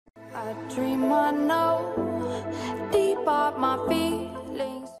I dream I know deep of my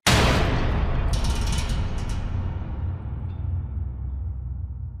feelings.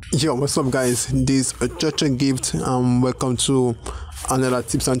 Yo, what's up guys, this is Ochoochogift. Welcome to another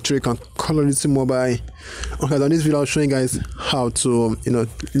tips and trick on COD Mobile. Okay, on this video I'll show you guys how to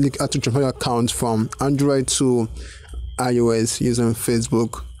link out to transfer your account from Android to iOS using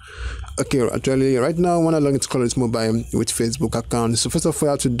Facebook. Okay, actually right now I want to log into COD Mobile with Facebook account. So first of all, you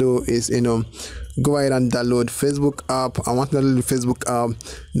have to do is go ahead and download Facebook app. I want to download the Facebook app,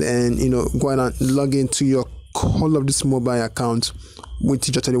 then go ahead and log into your COD Mobile account, which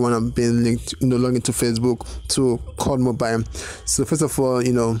you actually want to be linked, log into Facebook to COD Mobile. So first of all,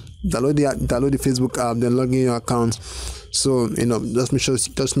 download the Facebook app, then log in your account. So just make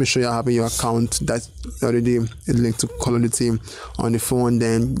sure you're having your account that's already linked to COD on the phone.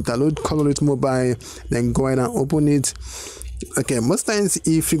 Then download COD Mobile, then go ahead and open it. Okay, most times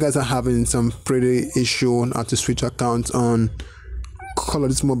if you guys are having some pretty issue on how to switch accounts on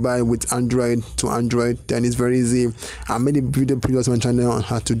COD Mobile with Android to Android, then it's very easy. I made a video previous on my channel on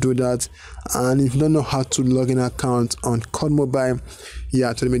how to do that, and if you don't know how to log in an account on COD Mobile, yeah,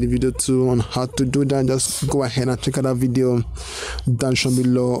 I actually made a video too on how to do that. Just go ahead and check out that video down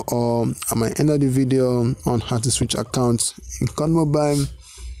below, or I might end of the video on how to switch accounts in COD Mobile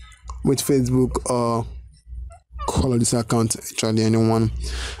with Facebook or COD account, actually anyone.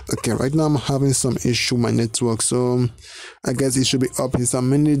 Okay, right now I'm having some issue with my network, so I guess it should be up in some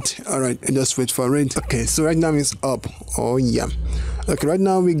minute. All right, just wait for it. Okay, so right now it's up. Oh yeah. Okay, right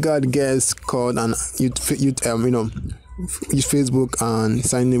now we got guest code and use Facebook and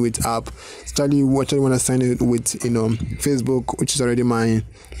sign in with app. Actually want to sign in with Facebook, which is already my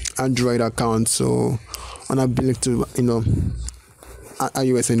Android account, so I'm not be linked to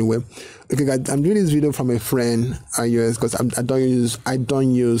iOS anyway. Okay guys, I'm doing this video from a friend iOS because I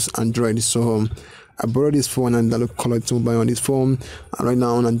don't use Android, so I borrowed this phone and download COD Mobile on this phone, and right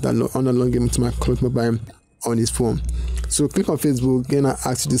now I'm gonna log into my COD Mobile on this phone. So click on Facebook, then I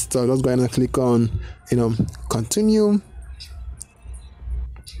ask you this stuff. Just go ahead and click on continue.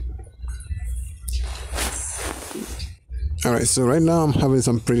 All right, so right now I'm having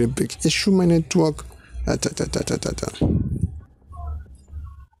some pretty big issue with my network.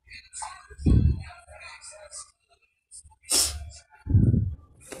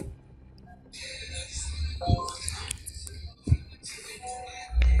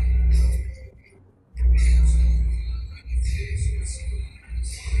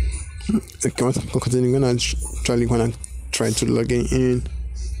 Okay, once I'm continuing, I'm gonna try to log in.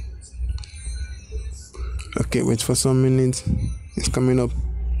 Okay, wait for some minutes. It's coming up.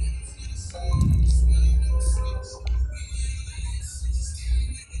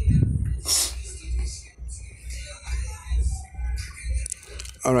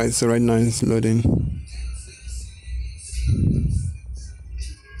 All right, so right now it's loading.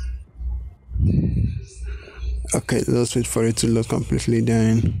 Okay, let's wait for it to load completely.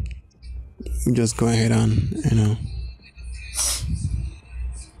 Then just go ahead and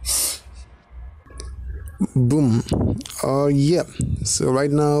boom. Oh yeah, so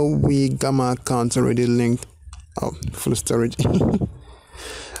right now we got my account already linked. Oh, full storage.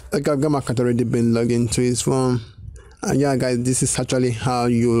 I got my account already been logged into his phone. And yeah guys, this is actually how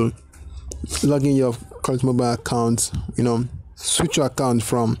you log in your COD Mobile account, switch your account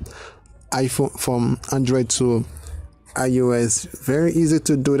from Android to iOS. Very easy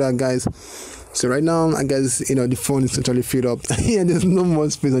to do that guys. So right now I guess the phone is totally filled up. Yeah, there's no more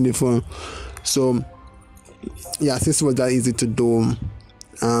space on the phone. So yeah, since it was that easy to do,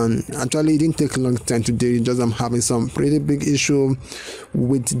 and actually it didn't take a long time to do it, just I'm having some pretty big issue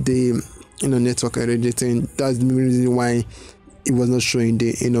with the network editing. That's the reason why it was not showing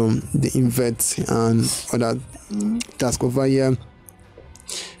the the invert and other task over here.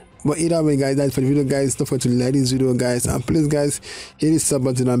 But either way guys, that's for the video guys. Don't forget to like this video guys, and please guys hit the sub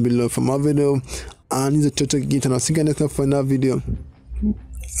button down below for more video. And this is Ochoochogift, and I'll see you guys next time for another video.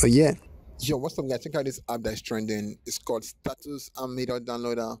 Oh yeah. Yo, what's up guys, check out this app that's trending. It's called Status and Media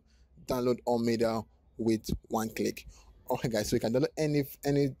Downloader. Download all media with one click. Okay guys, so you can download any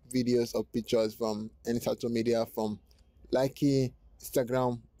videos or pictures from any social media, from Likey,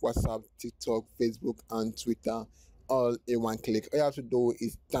 Instagram, WhatsApp, TikTok, Facebook and Twitter, all in one click. All you have to do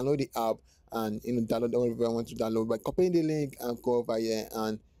is download the app and download whatever you want to download by copying the link and go over here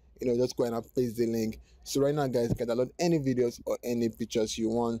and just go ahead and paste the link. So right now guys, you can download any videos or any pictures you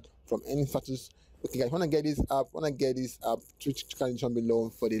want from any status. Okay guys, wanna get this app, Twitch down below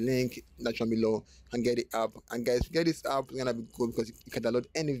for the link down below and get the app. And guys, get this app, it's gonna be good because you can download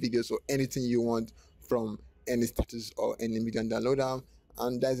any videos or anything you want from any status or any media downloader.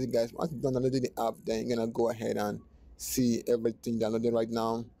 And that's it, guys. Once you've downloaded the app, then you're gonna go ahead and see everything downloaded right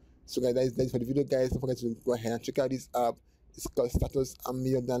now. So guys, that's it for the video, guys. Don't forget to go ahead and check out this app. It's called Status and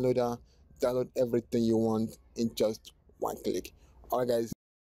Media Downloader. Download everything you want in just one click. Alright, guys.